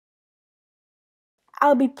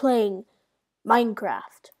I'll be playing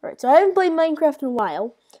Minecraft. Alright, so I haven't played Minecraft in a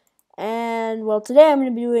while. And, well, today I'm going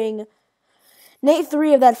to be doing night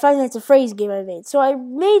 3 of that Five Nights at Freddy's game I made. So I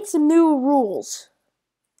made some new rules.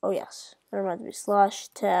 Oh, yes. That reminds me.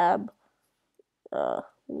 /tab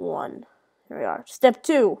 1. Here we are. Step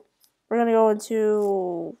 2. We're going to go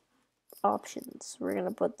into options. We're going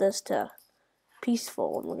to put this to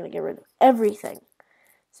peaceful, and we're going to get rid of everything.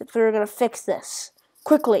 Step 3, we're going to fix this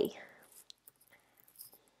quickly.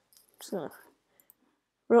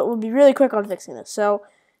 We'll be really quick on fixing this. So,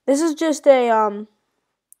 this is just a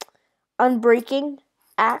unbreaking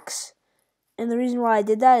axe, and the reason why I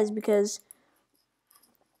did that is because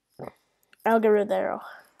I'll get rid of the arrow.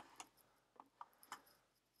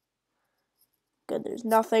 Good, there's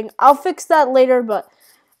nothing. I'll fix that later, but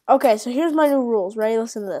okay, so here's my new rules. Ready?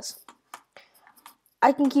 Listen to this.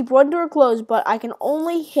 I can keep one door closed, but I can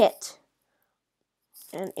only hit.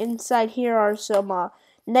 And inside here are some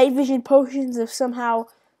night vision potions if somehow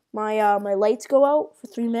my my lights go out for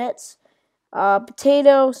 3 minutes.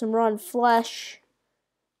 Potato, some raw flesh.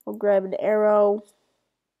 I'll grab an arrow.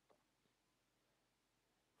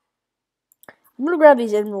 I'm gonna grab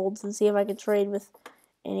these emeralds and see if I can trade with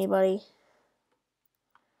anybody.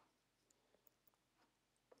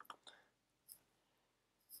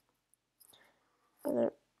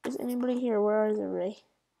 Is anybody here? Where is everybody? Is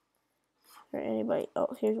there anybody? Oh,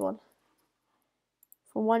 here's one.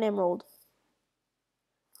 For 1 emerald.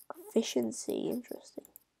 Efficiency, interesting.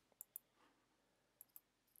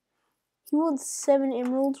 He wants 7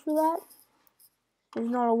 emeralds for that? There's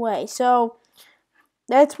not a way. So,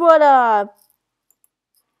 that's what,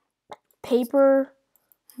 paper,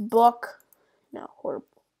 book, no, horrible.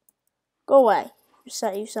 Go away.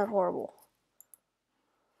 You sound horrible.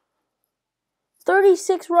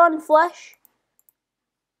 36 rotten flesh?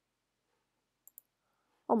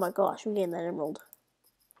 Oh my gosh, I'm getting that emerald.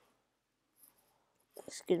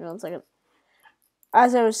 Excuse me 1 second.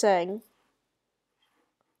 As I was saying,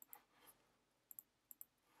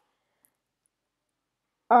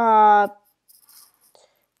 I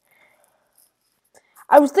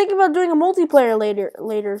was thinking about doing a multiplayer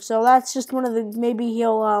later, so that's just one of the, maybe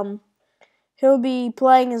he'll be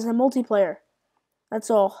playing as a multiplayer. That's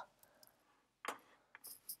all.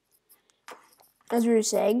 As we were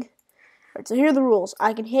saying. Alright, so here are the rules.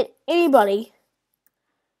 I can hit anybody.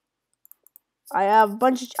 I have a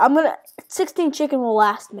bunch of 16 chicken will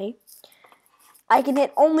last me. I can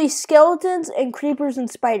hit only skeletons and creepers and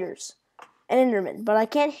spiders and endermen, but I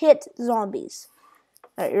can't hit zombies.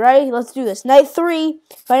 Alright, you ready? Let's do this. Night 3,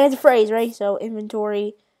 Five Nights at Freddy's, right? So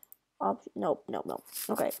inventory. Nope.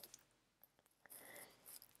 Okay.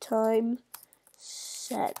 Time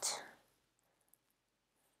set.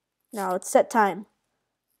 Now it's set time.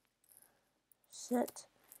 Set.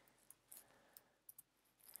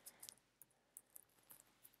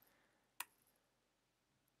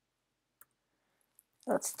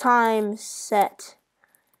 That's time set.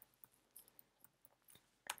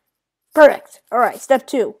 Perfect. Alright, step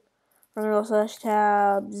 2. We're going to go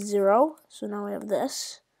 /tab 0. So now we have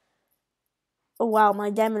this. Oh wow, my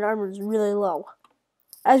diamond armor is really low.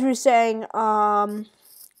 As we were saying,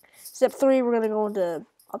 step 3, we're going to go into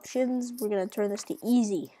options. We're going to turn this to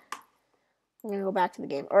easy. I'm going to go back to the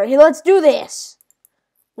game. Alright, hey, let's do this.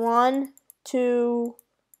 1, 2,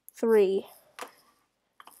 3.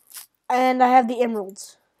 And I have the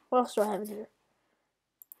emeralds. What else do I have in here?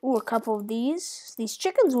 Ooh, a couple of these. These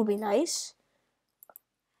chickens will be nice.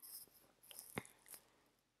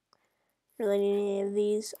 Really need any of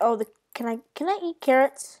these. Oh, can I eat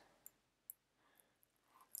carrots?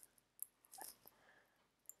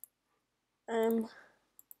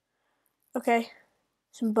 Okay.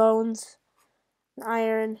 Some bones, an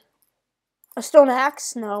iron, a stone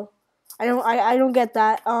axe. No, I don't get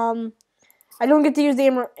that. I don't get to use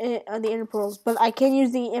the ender pearls, but I can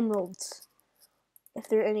use the emeralds if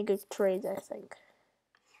they're any good trades, I think.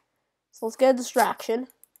 So let's get a distraction.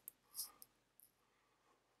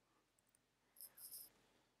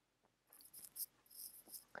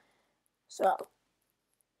 So,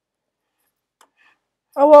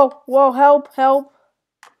 oh whoa, help!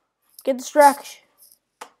 Get distraction.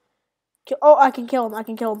 Oh, I can kill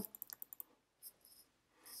him.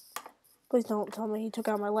 Please don't tell me he took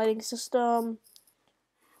out my lighting system.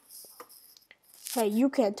 Hey, you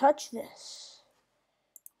can't touch this.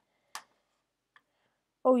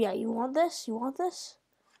 Oh yeah, you want this?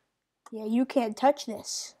 Yeah, you can't touch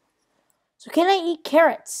this. So can I eat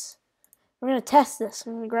carrots? We're going to test this.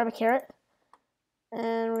 I'm going to grab a carrot.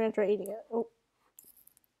 And we're going to try eating it. Oh.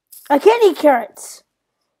 I can't eat carrots.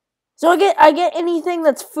 So I get anything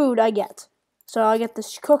that's food, I get. So I get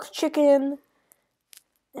this cooked chicken.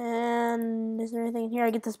 And is there anything in here? I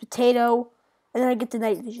get this potato, and then I get the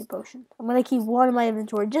night vision potion. I'm going to keep one in my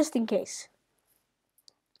inventory just in case.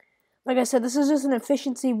 Like I said, this is just an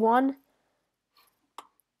efficiency 1.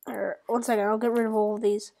 Or, 1 second, I'll get rid of all of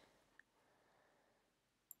these.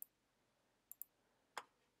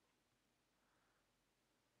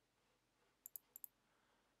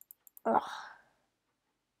 Ugh.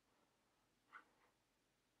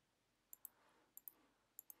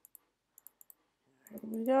 Here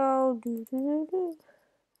we go.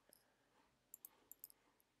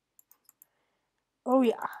 Oh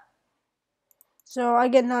yeah. So I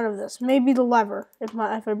get none of this. Maybe the lever if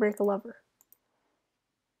I break a lever.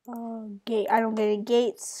 Gate. I don't get any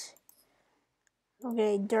gates. I don't get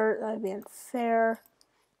any dirt. That'd be unfair.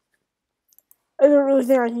 I don't really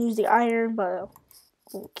think I can use the iron, but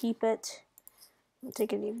we'll keep it. Don't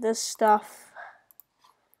take any of this stuff.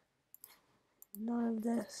 None of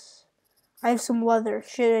this. I have some leather.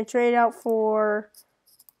 Should I trade out for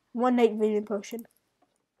 1 night vision potion?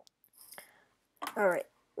 Alright,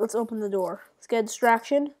 let's open the door. Let's get a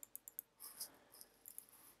distraction.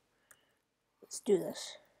 Let's do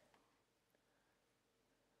this.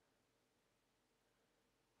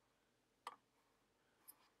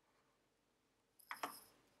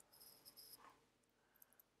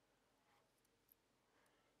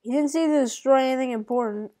 He didn't seem to destroy anything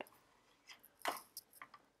important.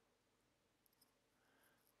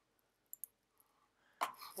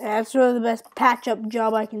 Yeah, that's really the best patch-up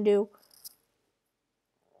job I can do.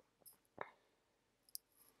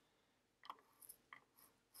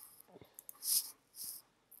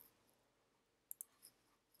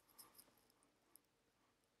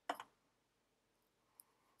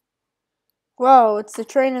 Whoa, it's the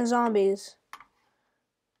train of zombies.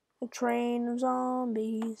 The train of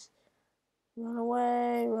zombies. Run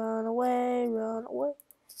away, run away, run away.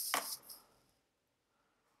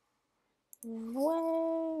 Run away, run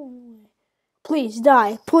away. Please,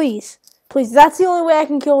 die. Please. Please, that's the only way I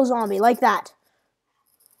can kill a zombie. Like that.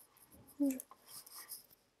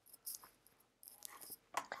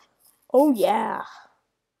 Oh, yeah.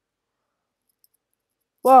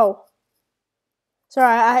 Whoa. Sorry,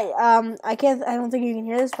 I don't think you can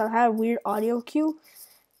hear this, but I have a weird audio cue.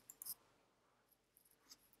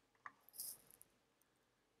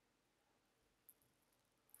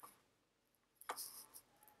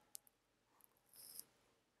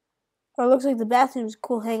 Oh, it looks like the bathroom's a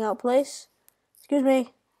cool hangout place. Excuse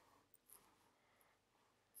me.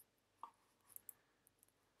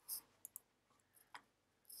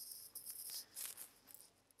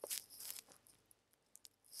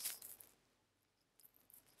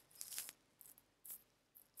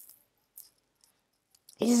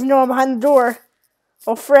 He doesn't know I'm behind the door.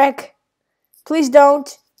 Oh, frick. Please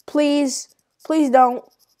don't. Please. Please don't.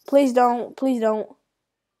 Please don't. Please don't.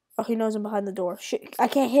 Oh, he knows I'm behind the door. Shit, I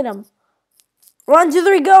can't hit him. 1, 2,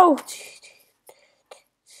 3, go!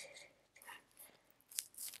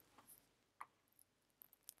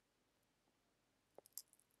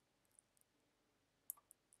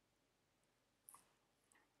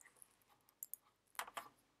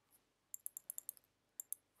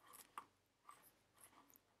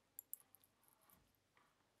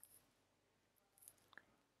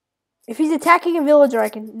 If he's attacking a villager, I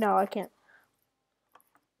can... No, I can't.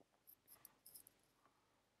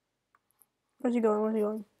 Where's he going? Where's he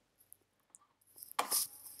going?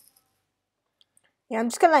 Yeah, I'm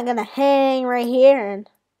just gonna hang right here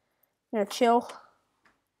and chill.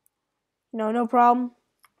 No problem.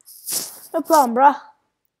 No problem, bruh.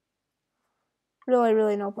 Really,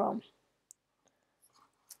 really no problem.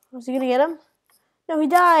 Was he gonna get him? No, he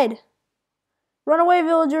died. Run away,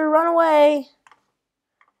 villager, run away.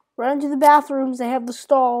 Run into the bathrooms, they have the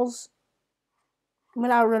stalls. I'm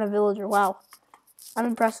gonna outrun a villager, wow. I'm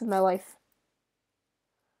impressed with my life.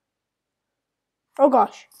 Oh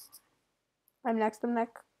gosh. I'm next.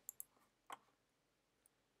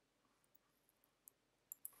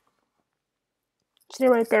 Stay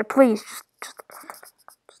right there, please.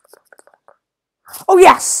 Oh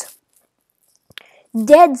yes!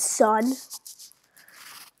 Dead, son.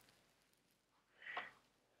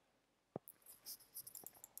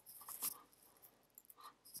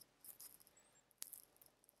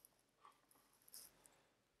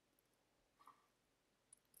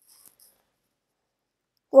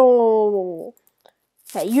 Whoa.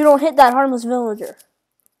 Hey, you don't hit that harmless villager.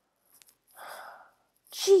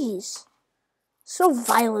 Jeez. So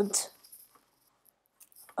violent.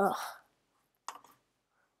 Ugh.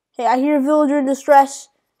 Hey, I hear a villager in distress.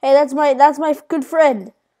 Hey, that's my good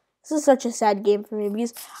friend. This is such a sad game for me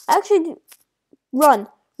because I actually run.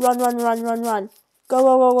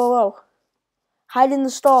 Go. Hide in the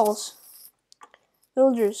stalls.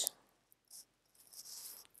 Villagers.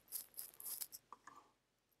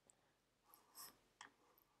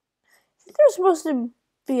 I think there's supposed to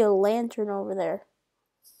be a lantern over there.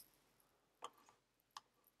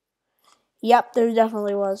 Yep, there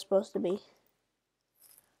definitely was supposed to be.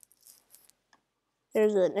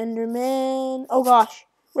 There's an Enderman. Oh gosh.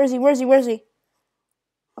 Where is he? Where is he? Where is he?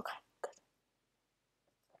 Okay, good.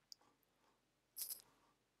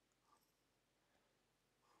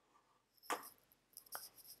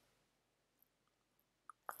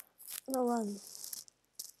 I'm gonna run.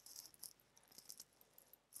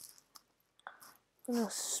 I'm gonna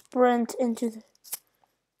sprint into the...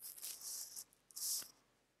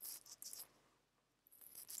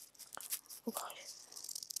 Oh gosh.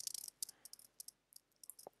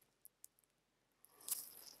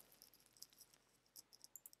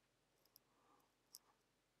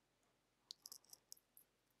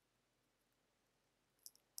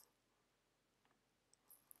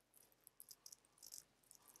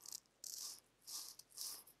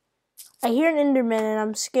 I hear an Enderman and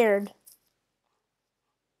I'm scared.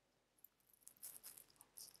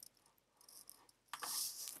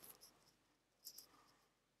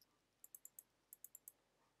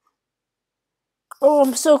 Oh,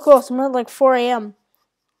 I'm so close. I'm at like 4 a.m.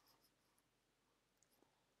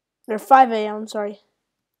 Or 5 a.m. I'm sorry.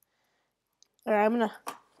 Alright, I'm gonna...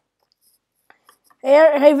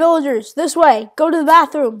 Hey, villagers, this way. Go to the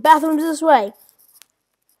bathroom. Bathroom's this way.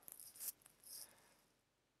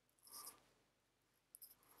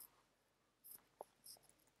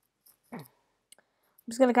 I'm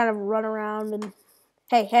just gonna kind of run around and...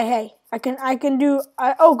 Hey. I can do...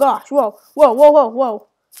 oh gosh, whoa.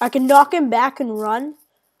 I can knock him back and run,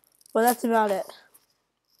 but that's about it.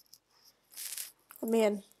 Let me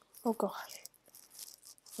in. Oh gosh.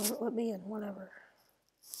 Let me in, whatever.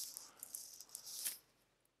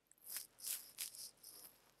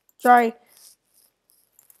 Sorry.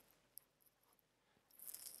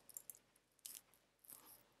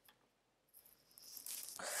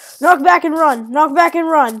 Knock back and run. Knock back and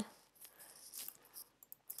run.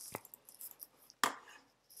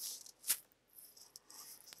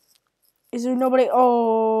 Is there nobody?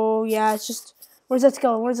 Oh, yeah, it's just... Where's that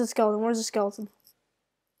skeleton? Where's the skeleton? Where's the skeleton?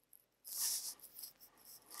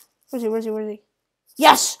 Where's he?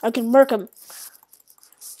 Yes! I can murk him.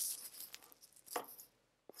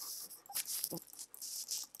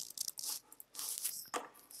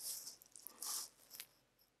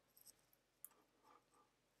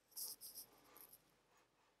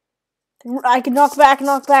 I can knock back, get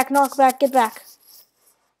back.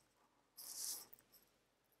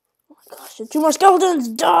 Oh my gosh, there's 2 more skeletons!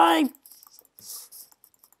 Die!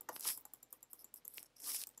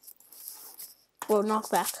 Whoa,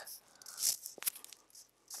 knock back.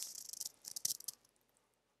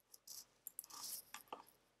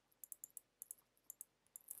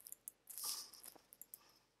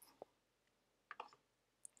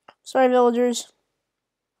 Sorry, villagers.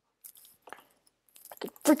 I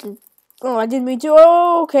could freaking... Oh, I didn't mean to.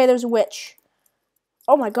 Oh, okay, there's a witch.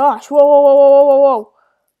 Oh my gosh. Whoa.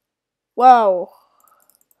 Whoa.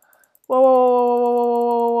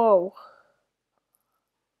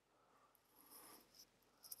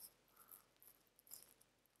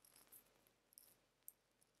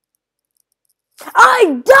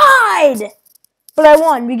 I died! But I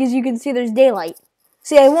won because you can see there's daylight.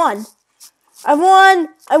 See, I won. I won.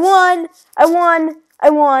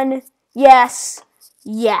 Yes.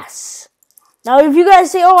 Now, if you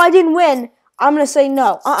guys say, oh, I didn't win, I'm going to say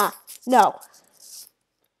no. No.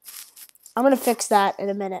 I'm going to fix that in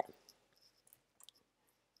a minute.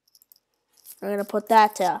 We're going to put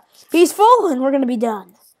that to peaceful, and we're going to be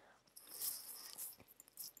done.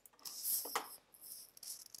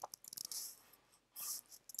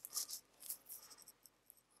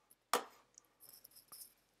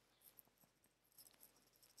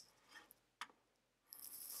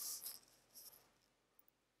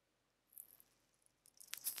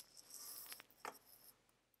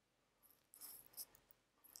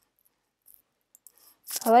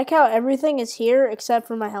 I like how everything is here except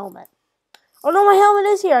for my helmet. Oh no, my helmet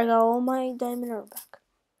is here. I got all my diamond armor back.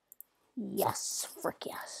 Yes, frick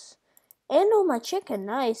yes. And oh, my chicken,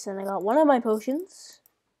 nice. And I got 1 of my potions.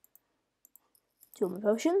 2 of my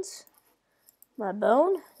potions. My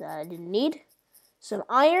bone that I didn't need. Some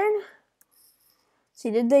iron.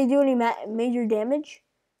 See, did they do any major damage?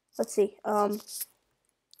 Let's see. 1.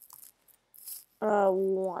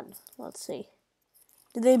 Let's see.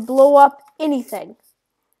 Did they blow up anything?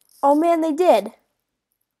 Oh man, they did.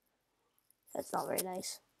 That's not very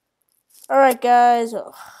nice. Alright, guys.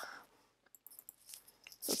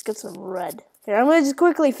 Let's get some red. Here, I'm gonna just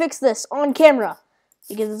quickly fix this on camera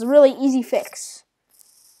because it's a really easy fix.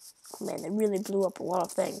 Oh, man, it really blew up a lot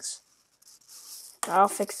of things. I'll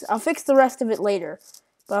fix the rest of it later,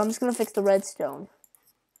 but I'm just gonna fix the redstone.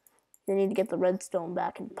 You need to get the redstone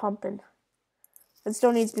back and pumping.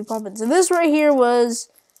 Redstone needs to be pumping. So this right here was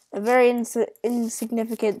a very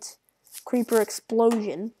insignificant creeper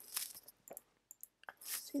explosion.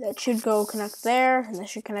 See, that should go connect there, and this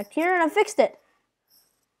should connect here, and I fixed it.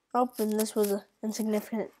 Oh, and this was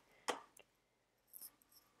insignificant.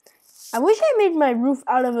 I wish I made my roof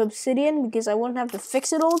out of obsidian because I wouldn't have to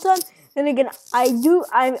fix it all the time. And again, I'm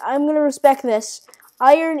going to respect this.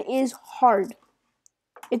 Iron is hard.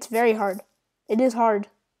 It's very hard. It is hard.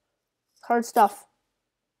 Hard stuff.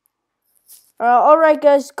 Alright,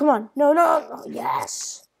 guys. Come on. No. Oh,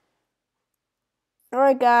 yes.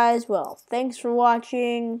 Alright, guys. Well, thanks for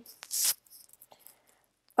watching.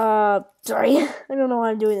 Sorry. I don't know why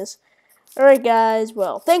I'm doing this. Alright, guys.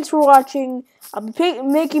 Well, thanks for watching. I'll be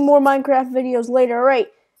making more Minecraft videos later. Alright.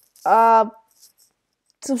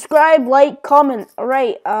 Subscribe, like, comment.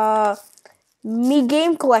 Alright. Me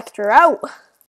Game Collector out.